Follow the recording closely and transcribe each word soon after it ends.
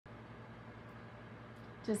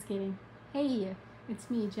Just kidding. Hey, it's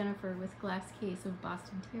me, Jennifer, with Glass Case of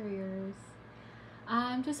Boston Terriers.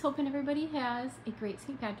 I'm just hoping everybody has a great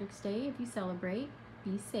St. Patrick's Day. If you celebrate,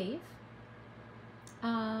 be safe.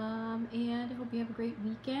 And I hope you have a great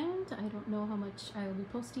weekend. I don't know how much I will be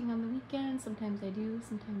posting on the weekend. Sometimes I do,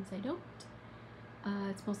 sometimes I don't.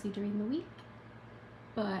 It's mostly during the week.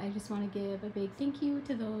 But I just want to give a big thank you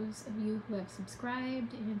to those of you who have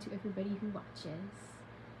subscribed and to everybody who watches.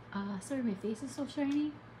 Sorry, my face is so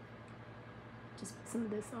shiny. Just put some of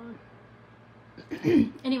this on.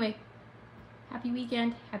 Anyway, happy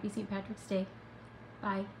weekend. Happy St. Patrick's Day.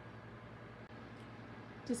 Bye.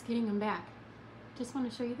 Just kidding, I'm back. Just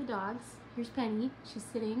want to show you the dogs. Here's Penny. She's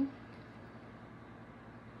sitting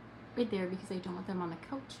right there because I don't want them on the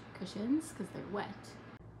couch cushions because they're wet.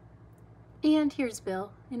 And here's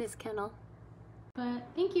Bill in his kennel. But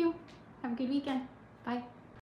thank you. Have a good weekend. Bye.